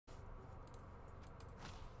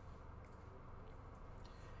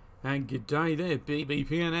And good day there,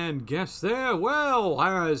 BBPN and guests there. Well,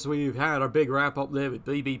 as we've had our big wrap up there with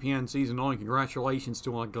BBPN Season 9, congratulations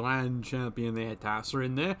to our grand champion there, Tasser,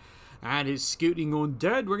 in there. And his Scooting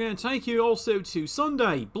Undead. We're going to take you also to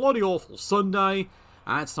Sunday, Bloody Awful Sunday.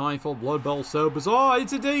 And it's time for Blood Bowl So Bizarre.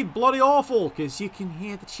 It's indeed bloody awful, because you can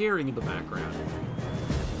hear the cheering in the background.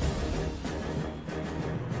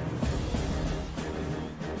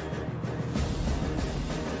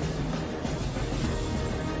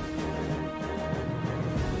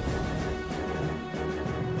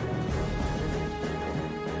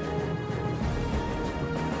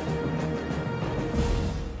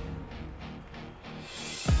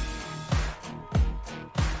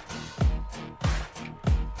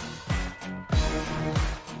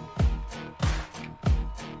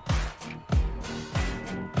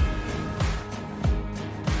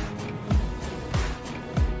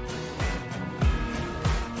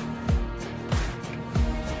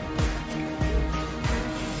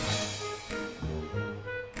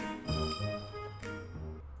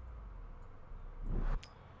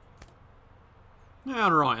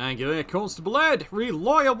 Alright, thank you there, Constable Ed.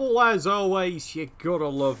 Reliable as always. You gotta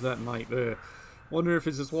love that mate there. Wonder if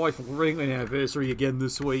it's his wife's ring anniversary again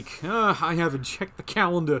this week. I haven't checked the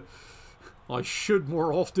calendar. I should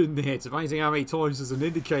more often there. It's amazing how many times there's an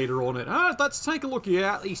indicator on it. Let's take a look here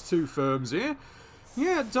at these two firms here.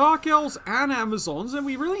 Yeah, Dark Elves and Amazons, and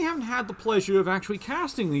we really haven't had the pleasure of actually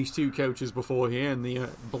casting these two coaches before here in the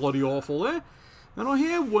Bloody Awful there. And I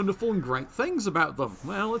hear wonderful and great things about them.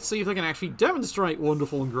 Well, let's see if they can actually demonstrate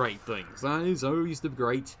wonderful and great things. That is always the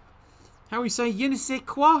great... How we say, je ne sais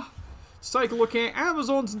quoi? Let's take a look at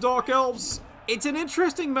Amazons and Dark Elves. It's an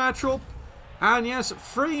interesting matchup. And yes,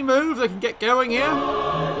 free move, they can get going here.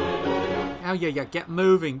 Oh yeah, get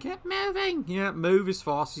moving. Get moving! Yeah, move as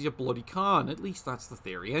fast as you bloody can. At least that's the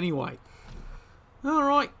theory anyway.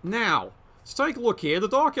 Alright, now... Let's take a look here. The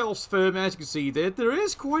Dark Elves firm, as you can see there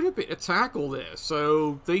is quite a bit of tackle there,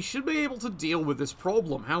 so they should be able to deal with this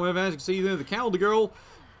problem. However, as you can see there, the Calendar Girl,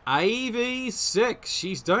 AV6,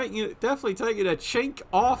 she's definitely taking a chink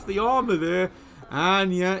off the armor there,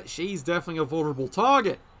 and yeah, she's definitely a vulnerable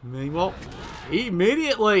target. Meanwhile,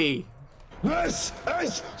 immediately... This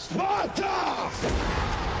is Sparta!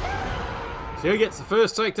 So he gets the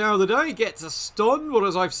first takedown of the day, gets a stun, but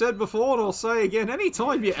as I've said before, and I'll say again,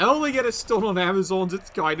 anytime you only get a stun on Amazons,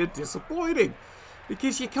 it's kind of disappointing.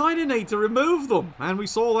 Because you kind of need to remove them. And we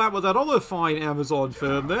saw that with that other fine Amazon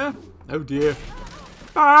firm there. Oh dear.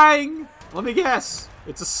 Bang! Let me guess.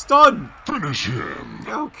 It's a stun. Finish him.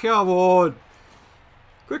 Oh, come on.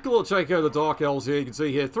 Quick little check out of the Dark Elves here. You can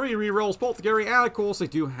see here 3 rerolls, Apothecary, and of course they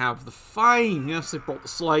do have the Fine. Yes, they brought the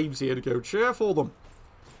slaves here to go cheer for them.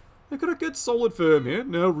 They've got a good solid firm here.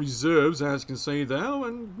 No reserves, as you can see there.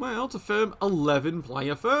 And, well, it's a firm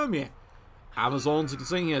 11-player firm here. Amazons, you can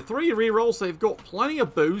see here, 3 rerolls. They've got plenty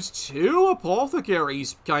of booze. 2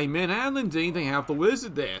 apothecaries came in. And, indeed, they have the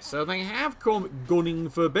wizard there. So, they have come gunning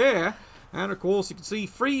for beer. And, of course, you can see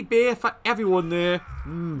free beer for everyone there.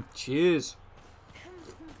 Cheers.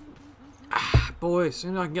 Boy, as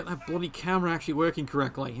soon as I can get that bloody camera actually working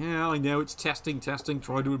correctly. Yeah, I know, it's testing,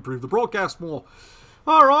 trying to improve the broadcast more.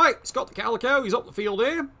 Alright, he's got the Calico, he's up the field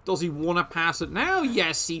here. Does he want to pass it now?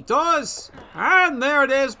 Yes, he does. And there it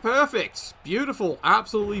is, perfect. Beautiful,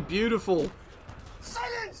 absolutely beautiful.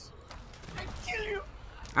 Silence! I kill you!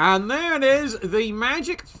 And there it is, the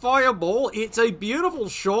magic fireball. It's a beautiful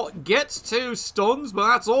shot, gets 2 stuns, but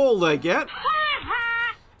that's all they get.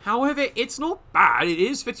 However, it's not bad. It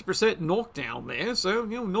is 50% knockdown there, so,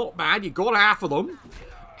 you know, not bad. You got half of them.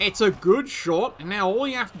 It's a good shot, and now all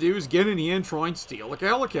you have to do is get in here and try and steal the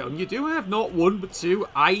Calico. And you do have not 1 but 2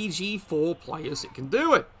 IG4 players that can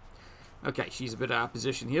do it. Okay, she's a bit out of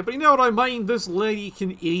position here, but you know what I mean? This lady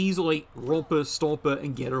can easily romp her, stomp her,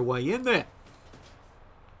 and get her way in there.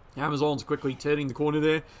 Amazon's quickly turning the corner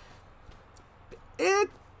there.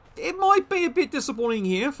 It might be a bit disappointing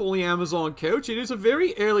here for the Amazon coach. It is a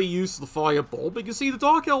very early use of the fireball, because see, the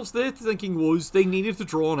Dark Elves, their thinking was they needed to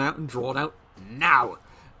draw it out now.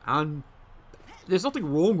 And there's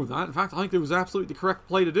nothing wrong with that. In fact, I think it was absolutely the correct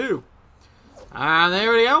play to do. And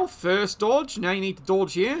there we go. First dodge. Now you need to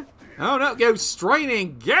dodge here. Oh no, goes straight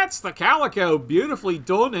in. Gets the Calico. Beautifully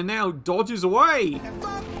done. And now dodges away.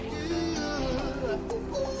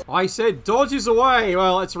 I said dodges away.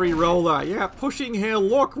 Well, let's re-roll that. Yeah, pushing her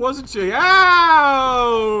luck, wasn't she?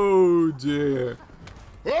 Oh, dear.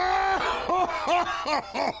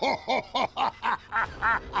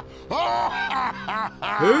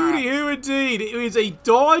 Hooty hoo indeed. It was a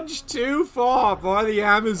dodge too far by the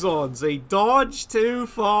Amazons. A dodge too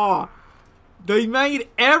far. They made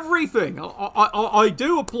everything. I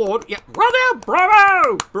do applaud. Yeah,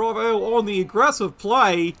 bravo! Bravo on the aggressive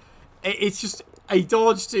play. It's just a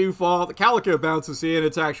dodge too far. The Calico bounces here, and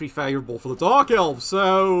it's actually favourable for the Dark Elves.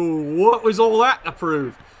 So, what was all that to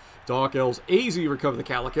prove? Dark Elves easily recover the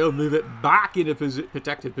Calico, move it back into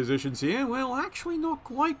protected positions here. Well, actually not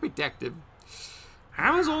quite protected.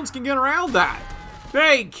 Amazons can get around that.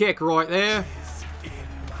 Big kick right there.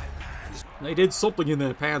 They did something in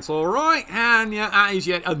their pants, alright. And yeah, that is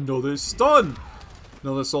yet another stun.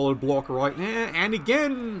 Another solid block right there. And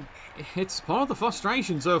again, it's part of the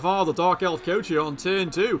frustration so far, the Dark Elf coach here on turn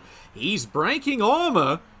 2. He's breaking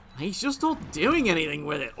armor. He's just not doing anything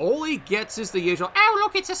with it. All he gets is the usual, oh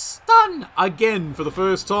look, it's a stun! Again, for the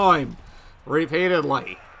first time.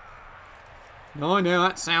 Repeatedly. I know,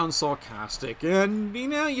 that sounds sarcastic. And, you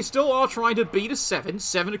know, you still are trying to beat a 7.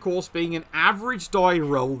 7, of course, being an average die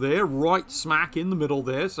roll there. Right smack in the middle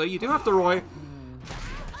there. So you do have to roll.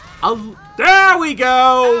 There we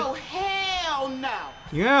go! Oh, hell no!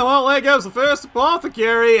 Yeah, well, there goes the first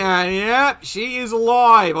apothecary. And, yep, she is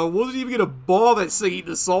alive. I wasn't even going to bother singing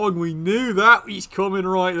the song. We knew that was coming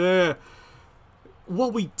right there.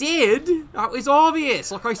 What we did, that was obvious.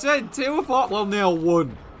 Like I said, 2 apart. Well, now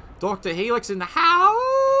 1. Dr. Helix in the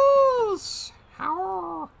house!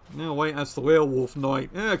 How? No, wait, that's the Werewolf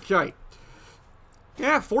Knight. Okay.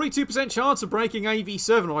 Yeah, 42% chance of breaking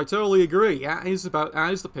AV7. I totally agree. That is the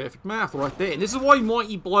perfect math right there. And this is why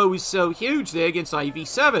Mighty Blow is so huge there against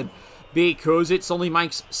AV7. Because it only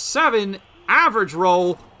makes 7 average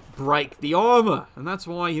roll break the armor. And that's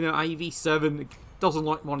why, you know, AV7 doesn't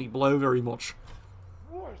like Mighty Blow very much.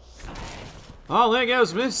 Oh, there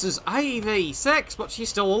goes Mrs. AV6, but she's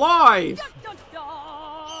still alive.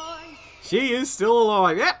 She is still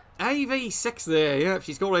alive. Yep, AV6 there. Yep,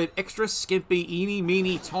 she's got an extra skimpy, eeny,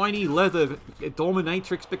 meeny, tiny leather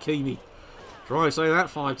dominatrix bikini. Try to say that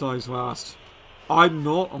 5 times fast. I'm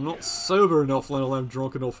not sober enough, let alone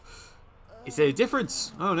drunk enough. Is there a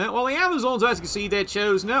difference? Oh, no. Well, the Amazons, as you can see, they're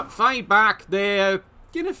chosen. Nope, fade back. They're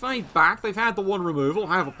gonna fade back. They've had the 1 removal,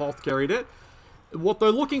 have apothecaried it. What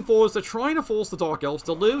they're looking for is they're trying to force the Dark Elves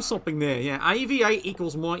to lose something there. Yeah, AV8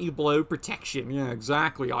 equals Mighty Blow protection. Yeah,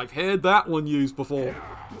 exactly. I've heard that one used before.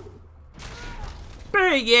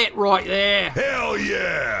 Big hit right there. Hell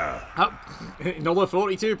yeah! Oh, another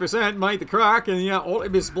 42% made the crack, and yeah,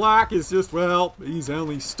 Optimus Black is just, well, he's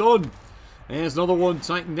only stunned. There's another one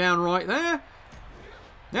taken down right there.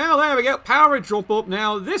 Now, there we go. Power jump up.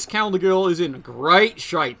 Now, this Calendar Girl is in great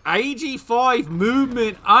shape. AG5,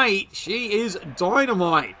 movement 8. She is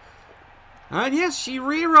dynamite. And yes, she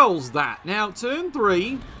rerolls that. Now, turn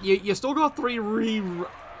 3. You still got 3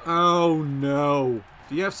 Oh, no.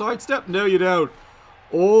 Do you have sidestep? No, you don't.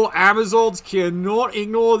 Oh, Amazons cannot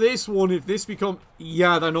ignore this one if this becomes...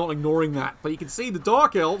 Yeah, they're not ignoring that. But you can see the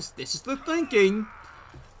Dark Elves. This is the thinking.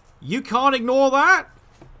 You can't ignore that.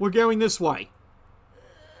 We're going this way.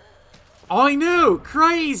 I know!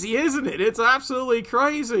 Crazy, isn't it? It's absolutely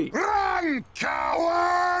crazy. Run,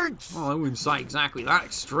 cowards! Well, I wouldn't say exactly that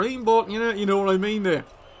extreme, but you know what I mean there.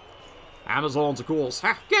 Amazons, of course.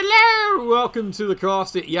 Hello! Welcome to the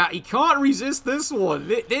cast. Yeah, he can't resist this one.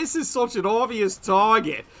 This is such an obvious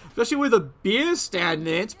target. Especially with a beer stand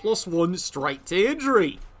there. It's +1 straight to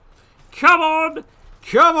injury. Come on!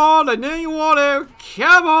 Come on! I know you want to!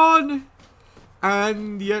 Come on!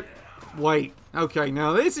 And yet... Wait. Okay,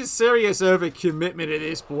 now this is serious overcommitment at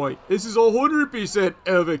this point. This is 100%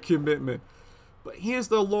 overcommitment. But here's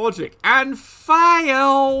the logic. And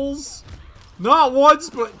fails! Not once,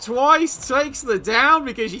 but twice takes the down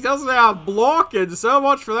because she doesn't have block, and so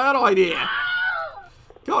much for that idea.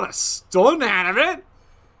 Got a stun out of it.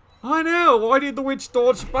 I know, why did the witch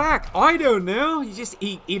dodge back? I don't know.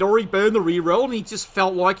 He'd already burned the reroll and he just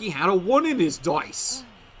felt like he had a 1 in his dice.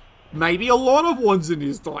 Maybe a lot of 1s in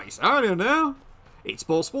his dice. I don't know. It's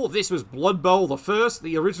possible. If this was Blood Bowl the first,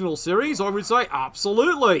 the original series, I would say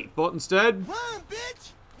absolutely. But instead... Run,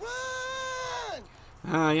 bitch!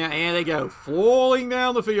 Run! Yeah, here they go. Falling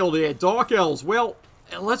down the field here. Dark Elves. Well,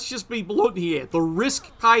 let's just be blunt here. The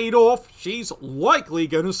risk paid off. She's likely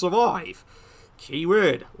going to survive.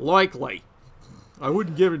 Keyword, likely. I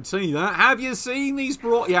wouldn't guarantee that. Have you seen these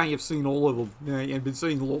Yeah, you've seen all of them. Yeah, you've been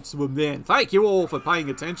seeing lots of them then. Thank you all for paying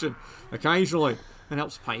attention occasionally. It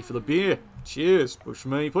helps pay for the beer. Cheers. Push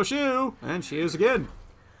me, push you. And cheers again.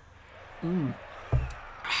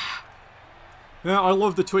 Now, I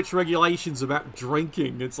love the Twitch regulations about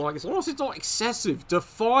drinking. It's like, as long as it's not excessive.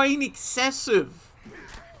 Define excessive.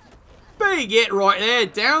 Big hit right there.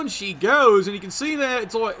 Down she goes. And you can see there,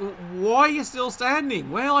 it's like, why are you still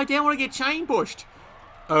standing? Well, I don't want to get chain pushed.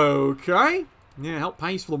 Okay. Yeah, help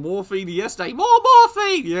pays for the morphine yesterday. More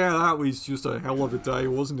morphine! Yeah, that was just a hell of a day,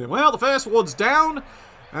 wasn't it? Well, the first one's down.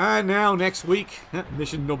 And now next week,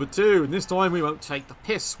 mission number 2. And this time we won't take the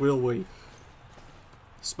piss, will we?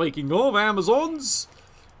 Speaking of Amazons,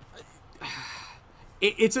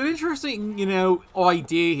 it's an interesting, you know,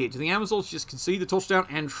 idea here. Do the Amazons just concede the touchdown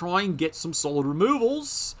and try and get some solid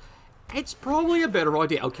removals? It's probably a better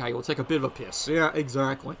idea. Okay, we'll take a bit of a piss. Yeah,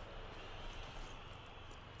 exactly.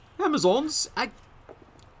 Amazons,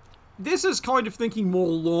 this is kind of thinking more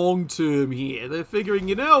long-term here. They're figuring,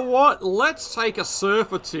 you know what, let's take a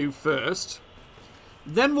surf or two first.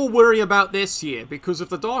 Then we'll worry about this here, because if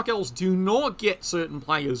the Dark Elves do not get certain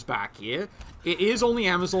players back here, it is on the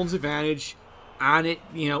Amazons' advantage, and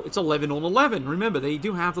it's 11 on 11. Remember, they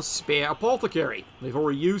do have a spare apothecary. They've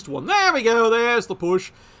already used one. There we go, there's the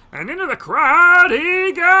push. And into the crowd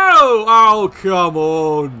he go! Oh, come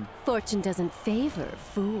on. Fortune doesn't favor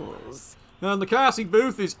fools. And the casting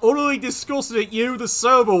booth is utterly disgusted at you, the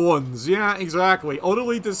sober ones. Yeah, exactly.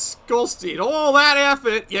 Utterly disgusted. All that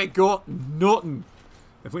effort, you got nothing.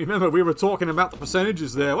 If we remember, we were talking about the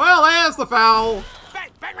percentages there. Well, there's the foul. Bang,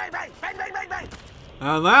 bang, bang, bang, bang, bang, bang, bang.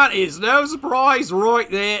 And that is no surprise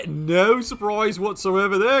right there. No surprise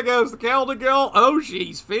whatsoever. There goes the calendar girl. Oh,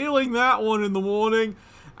 she's feeling that one in the morning.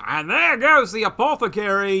 And there goes the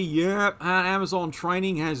apothecary. Yep, and Amazon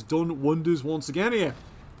training has done wonders once again here.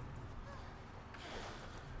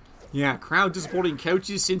 Yeah, crowd supporting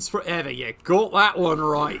coaches since forever. You got that one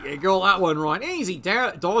right. You got that one right. Easy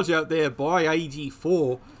dodge out there by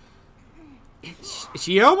AG4.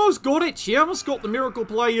 She almost got it. She almost got the miracle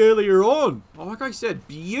play earlier on. Like I said,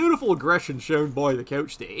 beautiful aggression shown by the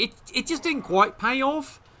coach there. It just didn't quite pay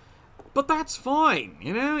off. But that's fine,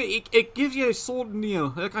 you know, it gives you a sort of, you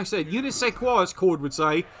know, like I said, je ne sais quoi, as Cord would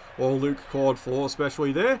say, or Luke Cord 4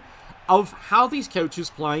 especially there, of how these coaches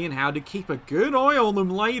play and how to keep a good eye on them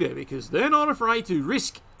later, because they're not afraid to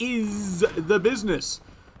risk is the business.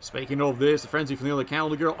 Speaking of this, the frenzy from the other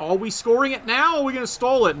calendar girl, are we scoring it now, or are we going to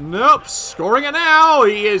stall it? Nope, scoring it now,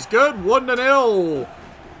 he is good, 1-0.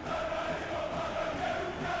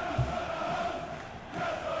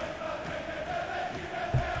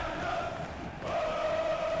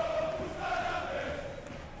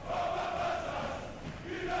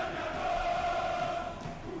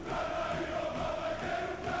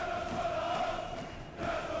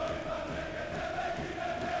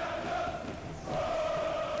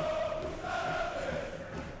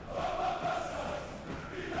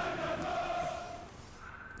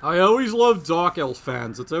 I always love Dark Elf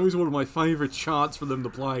fans. It's always one of my favourite charts for them to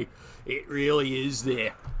play. It really is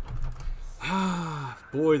there.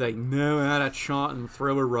 Boy, they know how to chant and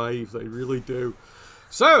throw a rave. They really do.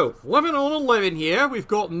 So, 11 on 11 here. We've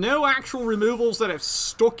got no actual removals that have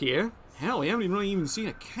stuck here. Hell, we haven't really even seen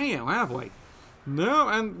a KO, have we? No,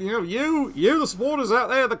 and you know, you the supporters out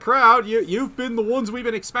there, the crowd, you've been the ones we've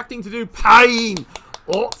been expecting to do pain.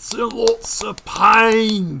 Lots and lots of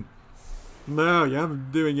pain. No, you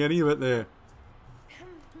haven't been doing any of it there.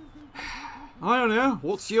 I don't know.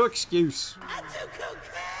 What's your excuse? I do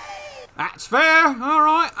cocaine. That's fair. All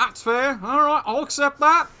right, that's fair. All right, I'll accept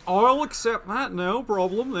that. I'll accept that. No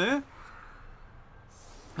problem there.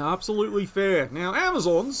 Absolutely fair. Now,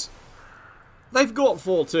 Amazons, they've got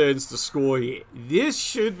 4 turns to score here. This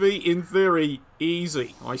should be, in theory,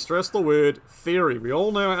 easy. I stress the word theory. We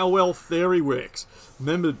all know how well theory works.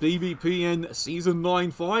 Remember BBPN Season 9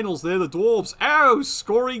 finals, they're the Dwarves. Oh,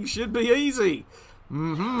 scoring should be easy.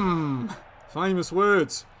 Famous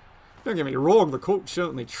words. Don't get me wrong, the coach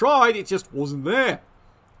certainly tried, it just wasn't there.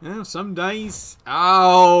 Now, some days...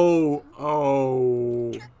 Oh.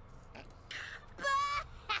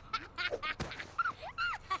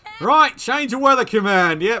 Right, change of weather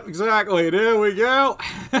command. Yep, exactly. There we go.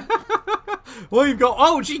 We've got...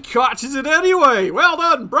 Oh, she catches it anyway. Well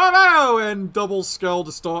done. Bravo. And double skull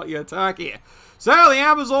to start your attack here. So, the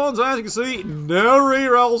Amazons, as you can see, no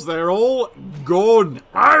rerolls. They're all gone.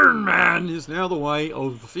 Iron Man is now the way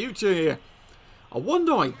of the future here. A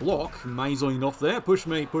 1-die block. Amazing enough there. Push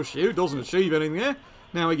me, push you. Doesn't achieve anything there.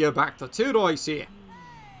 Now we go back to 2 dice here.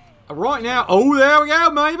 Right now... Oh, there we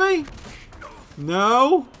go, maybe?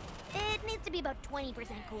 No. It needs to be about 20%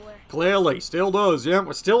 cooler. Clearly, still does, yeah.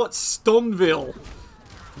 We're still at Stunville.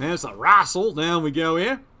 There's the wrestle. Down we go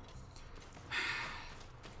here.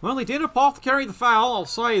 Well, they did apothecary the foul, I'll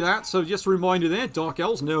say that. So just a reminder there, Dark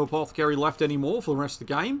Elves, no apothecary left anymore for the rest of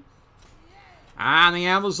the game. And the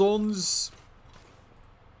Amazons...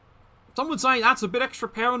 Some would say that's a bit extra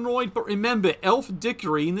paranoid, but remember, Elf and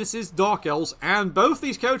Dickory, and this is Dark Elves, and both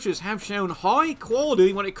these coaches have shown high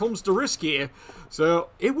quality when it comes to risk here. So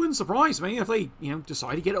it wouldn't surprise me if they,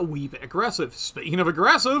 decide to get a wee bit aggressive. Speaking of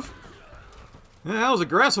aggressive, yeah, that was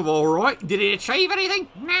aggressive, all right. Did it achieve anything?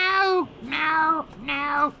 No, no,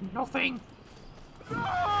 no, nothing. The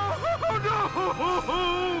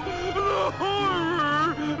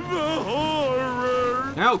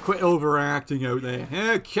horror! Now quit overacting out there.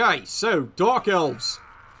 Okay, so Dark Elves.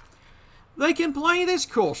 They can play this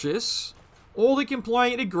cautious, or they can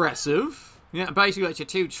play it aggressive. Yeah, basically that's your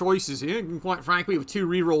two choices here. And quite frankly, with two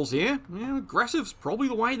rerolls here, aggressive's probably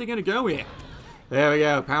the way they're going to go here. There we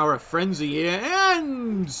go, Power of Frenzy here,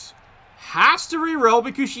 and has to reroll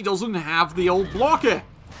because she doesn't have the old blocker.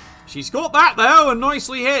 She's got that though, and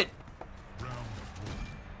nicely hit.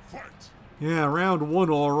 Yeah, round one,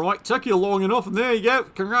 alright. Took you long enough, and there you go.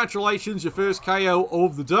 Congratulations, your first KO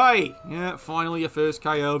of the day. Yeah, finally your first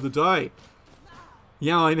KO of the day.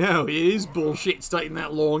 Yeah, I know, it is bullshit it's taking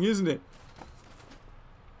that long, isn't it?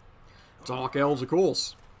 Dark Elves, of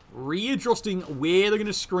course. Readjusting where they're going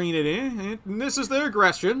to screen it in. And this is their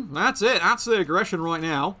aggression. That's it, that's their aggression right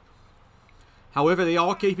now. However, they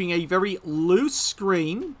are keeping a very loose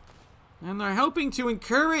screen. And they're hoping to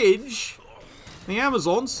encourage the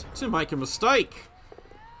Amazons to make a mistake.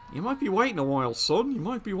 You might be waiting a while, son. You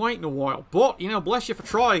might be waiting a while. But, bless you for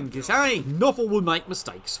trying. Because, hey, nothing will make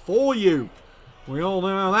mistakes for you. We all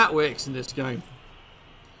know how that works in this game.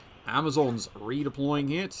 Amazons redeploying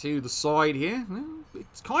here to the side here.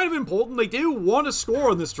 It's kind of important. They do want to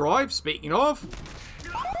score on this drive, speaking of.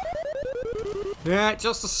 Yeah,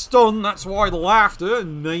 just a stun, that's why the laughter.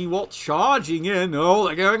 And they what, charging in. Oh,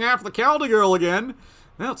 they're going after the Calder Girl again.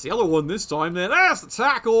 Now it's the other one this time there. There's the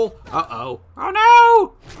tackle. Uh-oh. Oh,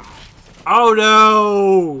 no! Oh,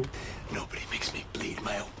 no! Nobody makes me bleed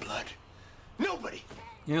my own blood. Nobody!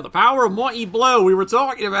 Yeah, the power of Mighty Blow. We were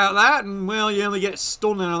talking about that, and, well, you only get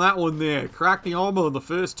stunned out of that one there. Crack the armor on the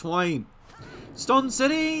first twain. Stun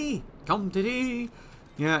City! Come to thee!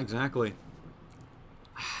 Yeah, exactly.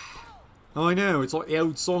 I know, it's like the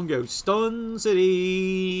old song goes, Stun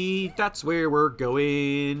City, that's where we're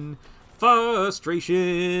going.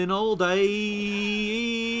 Frustration all day.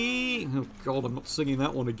 Oh god, I'm not singing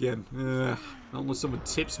that one again. Not unless someone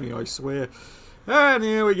tips me, I swear. And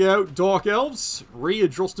here we go, Dark Elves,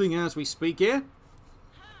 readjusting as we speak here.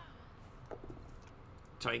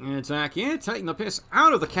 Taking an attack here, taking the piss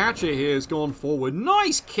out of the catcher here, has gone forward.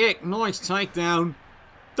 Nice kick, nice takedown.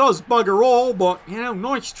 Does bugger all, but,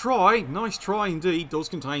 nice try. Nice try indeed. Does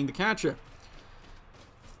contain the catcher.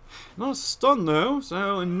 Not a stun, though.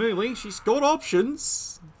 So, in melee, she's got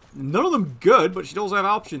options. None of them good, but she does have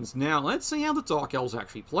options. Now, let's see how the Dark Elves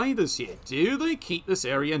actually play this here. Do they keep this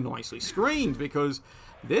area nicely screened? Because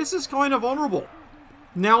this is kind of vulnerable.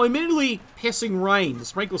 Now, admittedly, pissing rain. The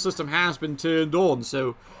sprinkler system has been turned on,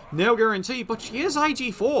 so no guarantee. But she is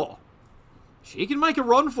AG4. She can make a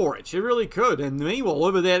run for it. She really could. And meanwhile,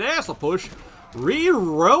 over there, there's the push.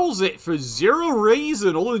 Re-rolls it for zero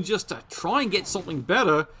reason, other than just to try and get something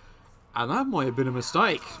better. And that might have been a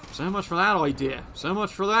mistake. So much for that idea. So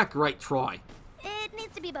much for that great try. It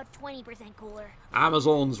needs to be about 20% cooler.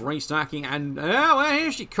 Amazon's restacking, and well,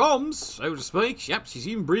 here she comes, so to speak. Yep, she's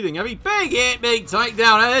even breathing heavy. Big hit, big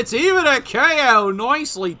takedown, and it's even a KO.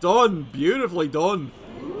 Nicely done. Beautifully done.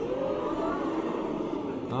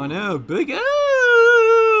 I know, big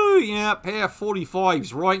yeah, pair of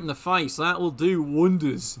 45s right in the face. That will do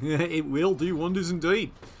wonders. It will do wonders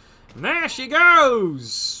indeed. And there she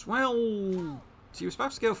goes. Well, she was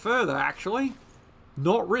supposed to go further, actually.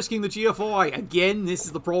 Not risking the GFI. Again, this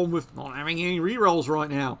is the problem with not having any rerolls right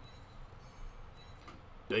now.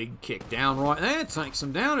 Big kick down right there. Takes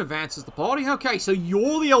him down, advances the party. Okay, so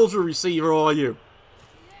you're the ultra receiver, are you?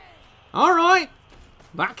 Alright.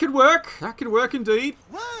 That could work. That could work indeed.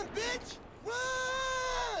 Run, bitch!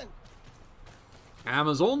 Run!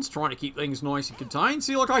 Amazon's trying to keep things nice and contained.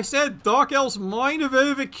 See, like I said, Dark Elves might have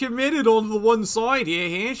overcommitted on the one side here.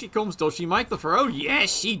 Here she comes. Does she make the throw?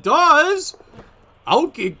 Yes, she does! Oh,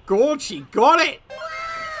 good God, she got it!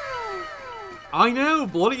 I know,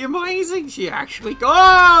 bloody amazing. She actually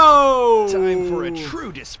go! Time for a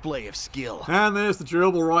true display of skill. And there's the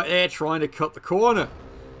dribble right there trying to cut the corner.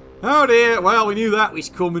 Oh dear, well, we knew that was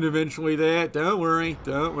coming eventually there. Don't worry,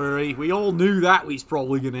 don't worry. We all knew that was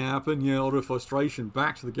probably going to happen. Yeah, utter frustration.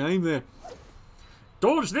 Back to the game there.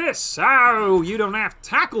 Dodge this! Oh, you don't have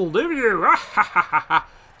tackle, do you?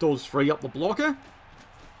 Does free up the blocker.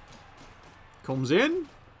 Comes in.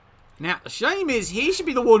 Now, the shame is he should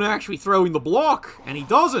be the one actually throwing the block, and he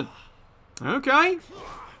doesn't. Okay.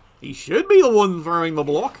 He should be the one throwing the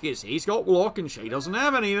block, because he's got block and she doesn't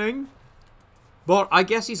have anything. But I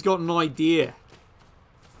guess he's got an idea.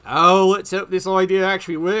 Oh, let's hope this idea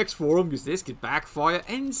actually works for him, because this could backfire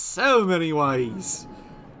in so many ways.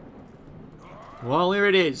 Well, here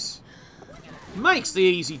it is. Makes the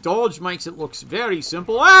easy dodge, makes it look very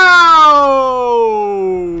simple. Oh!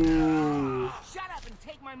 Shut up and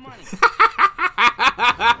take my money.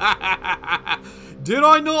 Did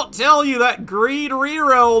I not tell you that green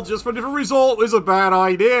reroll just for a different result was a bad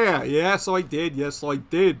idea? Yes, I did. Yes, I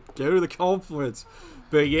did. Go to the conference.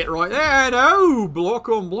 Big hit right there. No! Block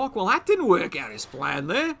on block. Well, that didn't work out his plan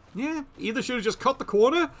there. Yeah, either should have just cut the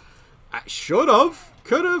corner. Should have.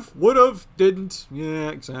 Could have. Would have. Didn't. Yeah,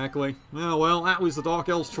 exactly. Oh, well, that was the Dark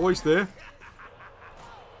Elf's choice there.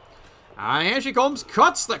 And here she comes,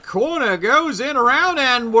 cuts the corner, goes in around,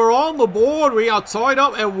 and we're on the board. We are tied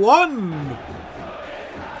up at 1.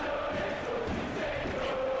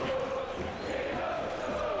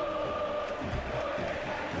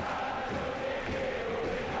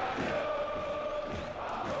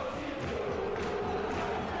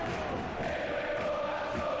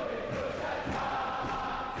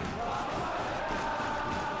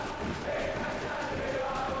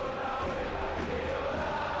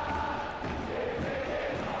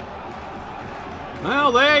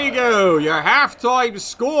 Well, there you go, your halftime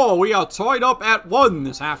score. We are tied up at 1.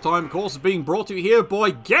 This halftime, of course, is being brought to you here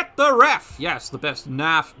by Get the Ref. Yes, the best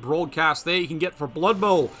NAF broadcast there you can get for Blood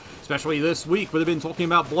Bowl. Especially this week, where they've been talking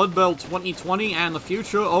about Blood Bowl 2020 and the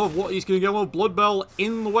future of what is going to go on with Blood Bowl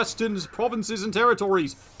in the Western provinces and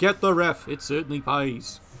territories. Get the Ref. It certainly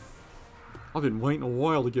pays. I've been waiting a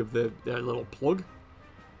while to give their little plug.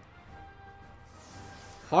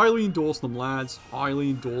 Highly endorse them, lads.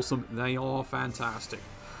 Highly endorse them. They are fantastic.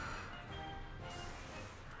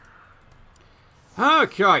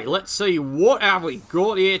 Okay, let's see. What have we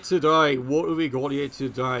got here today? What have we got here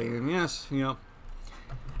today? And yes, yeah.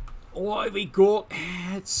 What have we got?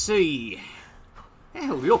 Let's see.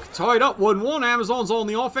 Oh, look, tied up 1-1. Amazon's on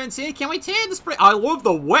the offense here. Can we turn the spread? I love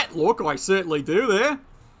the wet look. I certainly do there.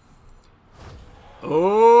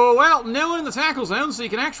 Oh, well, no in the tackle zone, so you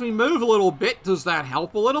can actually move a little bit. Does that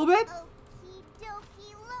help a little bit?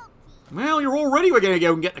 Well, you're already going to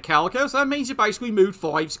go and get the Calico, so that means you basically moved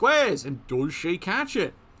 5 squares. And does she catch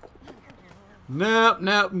it? No,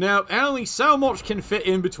 no, no. Only so much can fit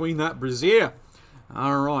in between that brassiere.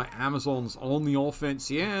 Alright, Amazon's on the offense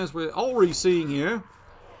here, as we're already seeing here.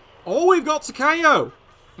 Oh, we've got to KO.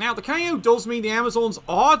 Now, the KO does mean the Amazons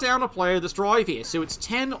are down a player this drive here, so it's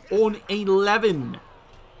 10 on 11.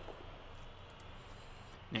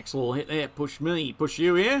 Next little hit there, push me, push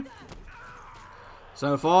you here.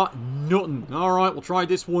 So far, nothing. Alright, we'll try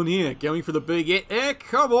this one here. Going for the big hit there.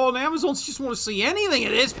 Come on, Amazons just want to see anything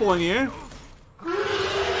at this point here.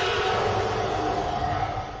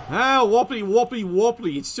 Ah, wobbly, wobbly,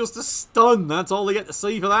 wobbly. It's just a stun. That's all they get to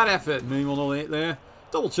see for that effort. Meanwhile, hit there.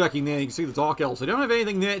 Double checking there, you can see the Dark Elves. They don't have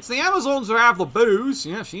anything there. It's the Amazons who have the booze.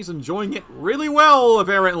 Yeah, she's enjoying it really well,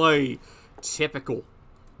 apparently. Typical.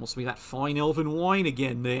 Must be that fine elven wine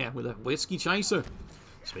again there with a whiskey chaser.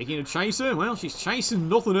 Speaking of chaser, well, she's chasing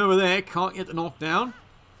nothing over there. Can't get the knockdown.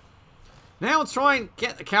 Now let's try and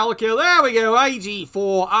get the Calico. There we go.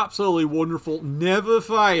 AG4. Absolutely wonderful. Never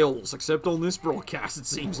fails. Except on this broadcast, it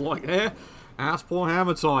seems like there. Ass poor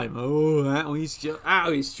Hammer Time. Oh, that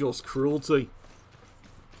is just cruelty.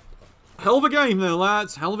 Hell of a game there,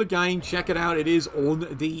 lads. Hell of a game. Check it out. It is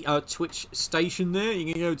on the Twitch station there.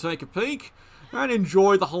 You can go take a peek and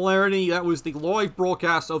enjoy the hilarity. That was the live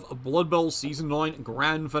broadcast of Blood Bowl Season 9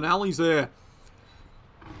 Grand Finales there.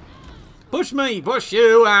 Push me, push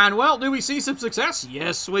you, and, well, do we see some success?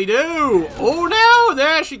 Yes, we do. Oh, no.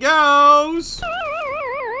 There she goes.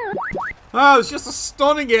 Oh, it's just a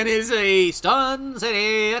stun again, is he? Stun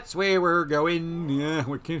City. That's where we're going. Yeah,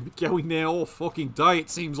 we're going to be going there all fucking day,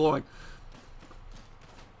 it seems like.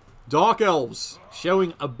 Dark Elves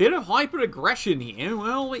showing a bit of hyper-aggression here.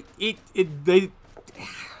 Well,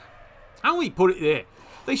 how do we put it there?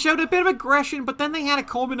 They showed a bit of aggression, but then they had a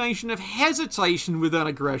combination of hesitation with that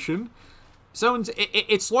aggression. So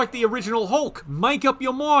it's like the original Hulk. Make up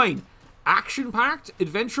your mind. Action-packed,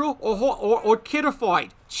 adventure, or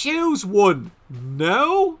kidified. Choose one.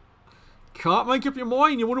 No? Can't make up your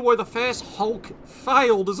mind. You wonder why the first Hulk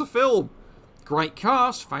failed as a film. Great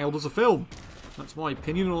cast, failed as a film. That's my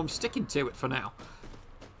opinion, and I'm sticking to it for now.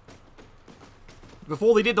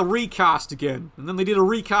 Before they did the recast again, and then they did a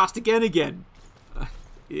recast again.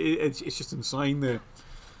 It's just insane there.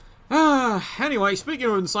 Anyway, speaking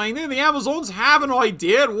of insane, the Amazons have an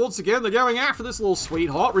idea. And once again, they're going after this little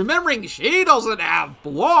sweetheart, remembering she doesn't have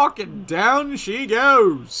block, and down she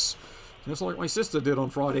goes. Just like my sister did on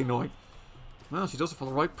Friday night. Well, she does it for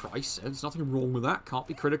the right price. There's nothing wrong with that. Can't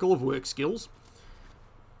be critical of work skills.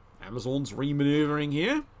 Amazons re-maneuvering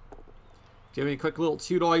here. Giving a quick little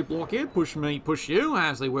 2-die block here. Push me, push you,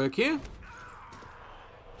 as they work here.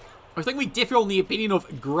 I think we differ on the opinion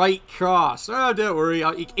of great cast. Oh, don't worry.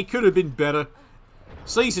 It could have been better.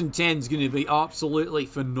 Season 10 is going to be absolutely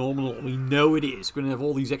phenomenal. We know it is. We're going to have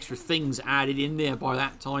all these extra things added in there by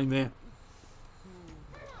that time there.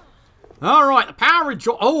 Alright, the power of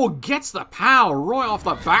oh, gets the power right off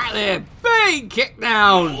the bat there. Big kick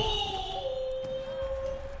down.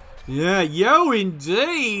 Yeah, yo,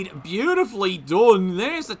 indeed. Beautifully done.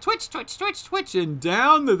 There's the twitch, twitch, twitch, twitch, and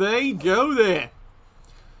down they go there.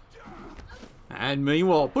 And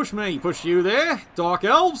meanwhile, push me, push you there. Dark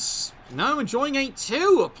Elves. No, enjoying a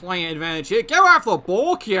 2 playing advantage here. Go after the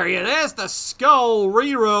ball carrier. There's the skull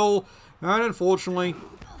reroll. And unfortunately,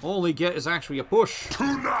 all they get is actually a push.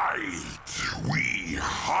 Tonight we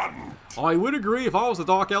hunt. I would agree, if I was the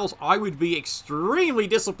Dark Elves, I would be extremely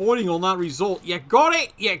disappointing on that result. You got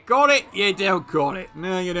it, you got it, you don't got it.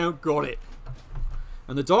 No, you don't got it.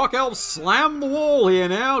 And the Dark Elves slam the wall here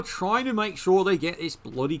now, trying to make sure they get this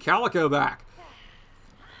bloody Calico back.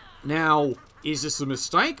 Now, is this a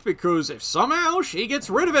mistake? Because if somehow she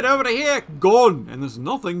gets rid of it over to here, gone. And there's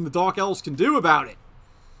nothing the Dark Elves can do about it.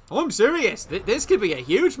 I'm serious. This could be a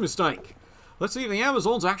huge mistake. Let's see if the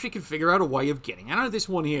Amazons actually can figure out a way of getting out of this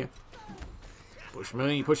one here. Push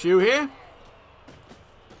me, push you here.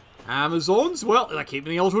 Amazons, well, they're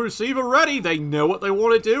keeping the auto receiver ready. They know what they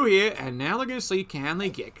want to do here. And now they're going to see, can they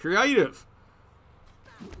get creative?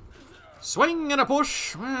 Swing and a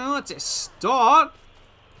push. Well, that's a start.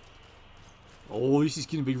 Oh, this is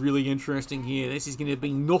going to be really interesting here. This is going to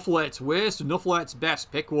be Nufflet's worst and Nufflet's best.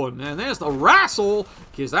 Pick one. And there's the wrestle,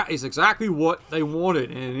 because that is exactly what they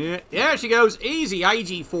wanted. And there she goes. Easy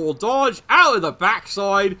AG4 dodge out of the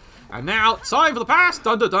backside. And now, time for the pass.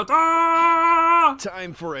 Dun, dun, dun, dun.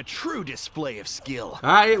 Time for a true display of skill.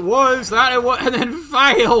 That it was, and then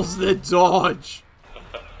fails the dodge.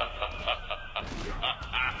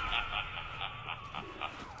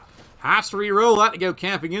 Has to re-roll that to go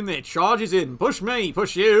camping in there. Charges in. Push me,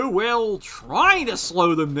 push you. Will try to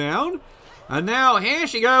slow them down. And now here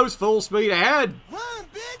she goes, full speed ahead. Run,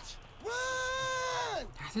 bitch! Run!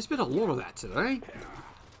 There's been a lot of that today.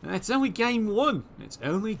 It's only game 1. It's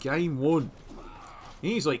only game 1.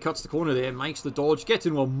 Easily cuts the corner there, makes the dodge, gets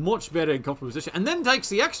into a much better and comfortable position, and then takes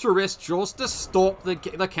the extra risk just to stop the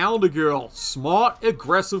calendar girl. Smart,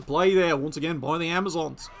 aggressive play there, once again, by the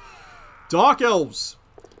Amazons. Dark Elves.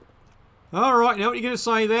 Alright, now what are you going to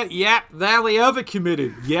say there? Yep, they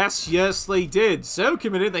overcommitted. Yes, yes, they did. So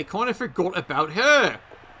committed, they kind of forgot about her.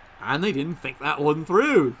 And they didn't think that one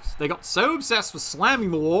through. They got so obsessed with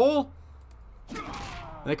slamming the wall,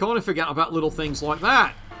 they kind of forgot about little things like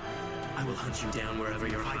that. I will hunt you down wherever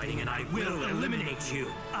you're hiding, and I will eliminate you.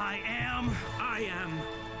 I am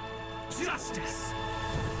justice.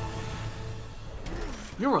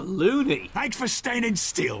 You're a loony. Thanks for standing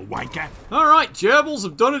still, wanker. Alright, Gerbils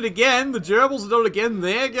have done it again. The Gerbils have done it again.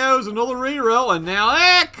 There goes another reroll. And now,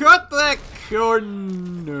 cut the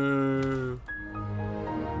corner.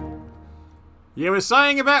 You were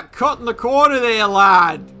saying about cutting the corner there,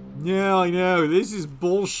 lad. Yeah, I know. This is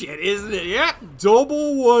bullshit, isn't it? Yeah,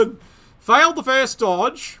 double one. Failed the first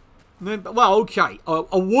dodge. And then, well, okay.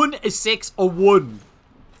 A 1, a 6, a 1.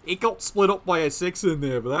 It got split up by a 6 in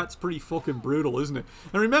there, but that's pretty fucking brutal, isn't it?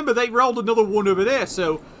 And remember, they rolled another 1 over there,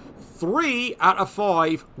 so 3 out of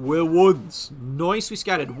 5 were 1s. Nicely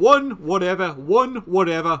scattered. 1, whatever, 1,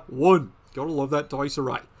 whatever, 1. Gotta love that dice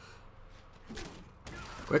array.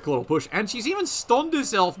 Quick little push, and she's even stunned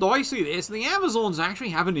herself nicely there, so the Amazons actually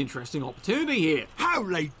have an interesting opportunity here.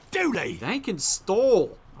 Holy dooly! They can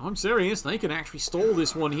stall. I'm serious, they can actually stall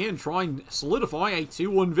this one here and try and solidify a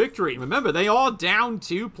 2-1 victory. Remember, they are down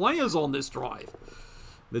 2 players on this drive.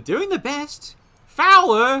 They're doing their best.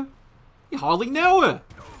 Fowler, you hardly know her.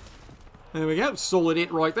 There we go, solid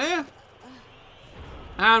hit right there.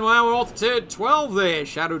 And well, we're off to turn 12 there.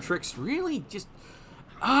 Shadow Tricks really just...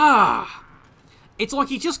 It's like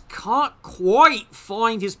he just can't quite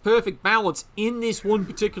find his perfect balance in this one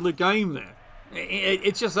particular game there.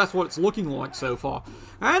 It's just, that's what it's looking like so far.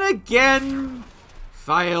 And again,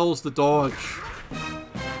 fails the dodge.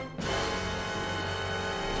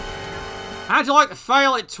 How'd you like to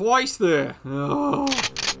fail it twice there? Oh.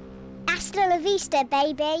 Hasta la vista,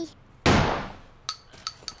 baby.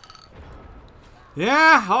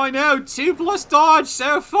 Yeah, I know. 2 plus dodge.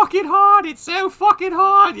 So fucking hard. It's so fucking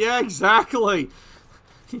hard. Yeah, exactly.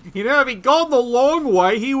 You know, if he'd gone the long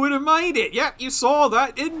way, he would have made it. Yep, you saw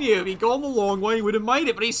that, didn't you? If he'd gone the long way, he would have made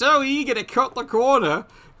it. But he's so eager to cut the corner.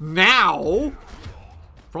 Now,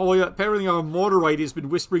 probably apparently our moderator's been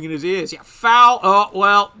whispering in his ears. Yeah, foul. Oh,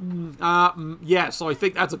 well, yes, I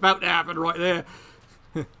think that's about to happen right there.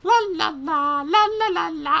 La la la la la la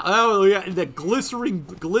la. Oh yeah, the glistening,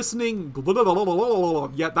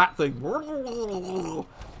 yeah, that thing.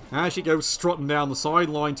 As she goes strutting down the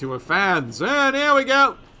sideline to her fans, and here we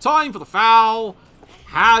go. Time for the foul.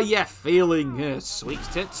 How ya feeling, sweet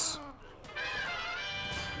tits?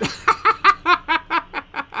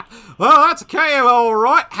 Well, that's a KO, all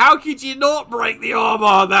right. How could you not break the armor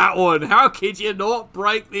on that one? How could you not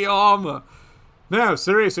break the armor? No,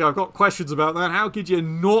 seriously, I've got questions about that. How could you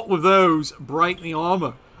not with those break the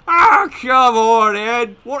armor? Oh, come on,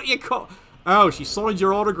 Ed. What are you call? Oh, she signed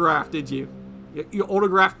your autograph, did you? Your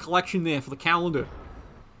autograph collection there for the calendar.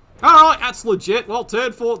 Alright, that's legit. Well,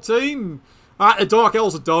 turn 14. The Dark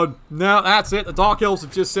Elves are done. No, that's it. The Dark Elves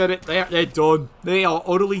have just said it. They're done. They are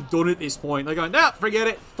utterly done at this point. They're going, nah, forget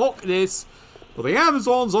it. Fuck this. But the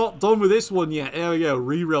Amazons aren't done with this one yet. There we go.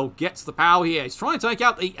 Reroll gets the power here. He's trying to take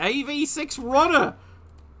out the AV6 runner.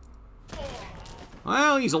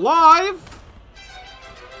 Well, he's alive.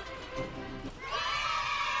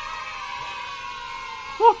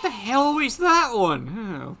 What the hell is that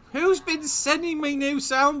one? Oh, who's been sending me new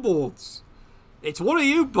soundboards? It's one of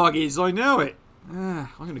you buggies, I know it. I'm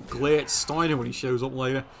going to glare at Steiner when he shows up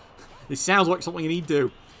later. It sounds like something he'd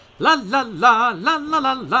do. La la la la la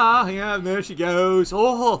la la. Yeah, there she goes.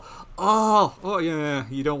 Oh, yeah.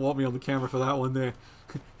 You don't want me on the camera for that one there.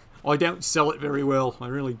 I don't sell it very well. I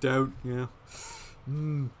really don't. Yeah.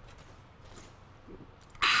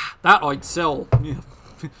 That I'd sell. Yeah.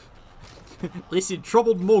 Listen,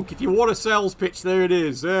 Troubled Monk, if you want a sales pitch, there it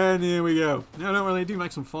is. And here we go. No, don't really do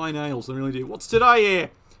make some fine ales. They really do. What's today here?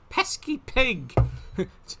 Pesky Pig.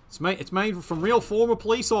 It's made from real former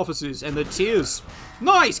police officers and their tears.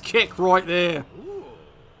 Nice kick right there. Ooh,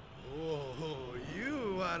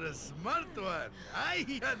 you are a smart one. I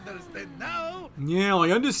understand now. Yeah, I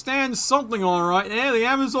understand something all right there. The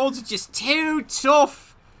Amazons are just too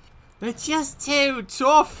tough. They're just too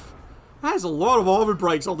tough. There's a lot of armor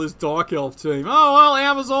breaks on this Dark Elf team. Oh, well, the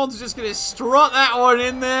Amazons are just going to strut that one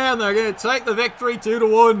in there, and they're going to take the victory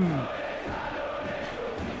 2-1.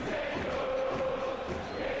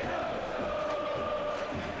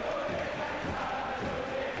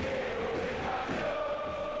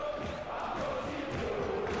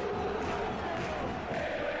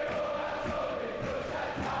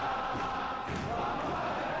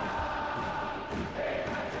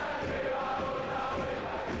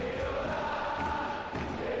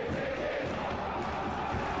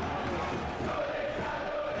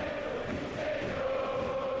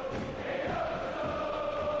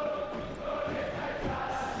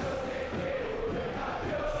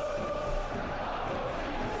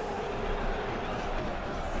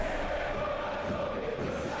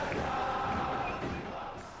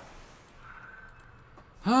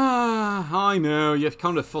 I know, you're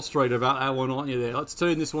kind of frustrated about that one, aren't you there? Let's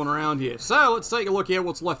turn this one around here. So, let's take a look at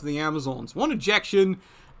what's left of the Amazons. 1 ejection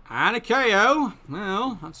and a KO.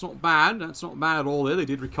 Well, that's not bad. That's not bad at all there. They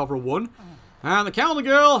did recover 1. And the Calendar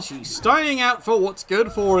Girl, she's staying out for what's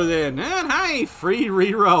good for her then. And hey, free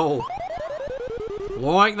reroll.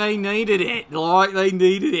 Like they needed it. Like they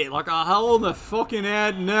needed it. Like a hole in the fucking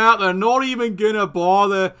head. No, they're not even gonna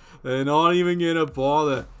bother. They're not even gonna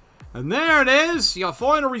bother. And there it is, your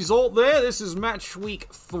final result there. This is match week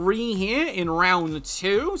 3 here in round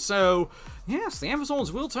 2. So, yes, the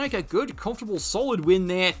Amazons will take a good, comfortable, solid win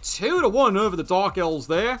there. 2-1 over the Dark Elves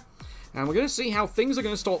there. And we're going to see how things are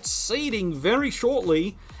going to start seeding very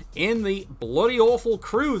shortly in the bloody awful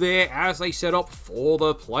crew there as they set up for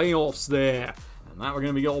the playoffs there. And that we're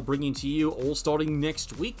going to be all bringing to you all starting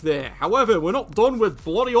next week there. However, we're not done with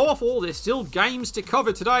bloody awful. There's still games to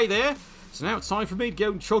cover today there. So now it's time for me to go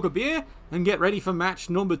and chug a beer and get ready for match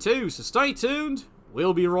number 2. So stay tuned.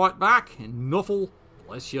 We'll be right back. And Nuffle,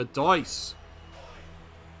 bless your dice.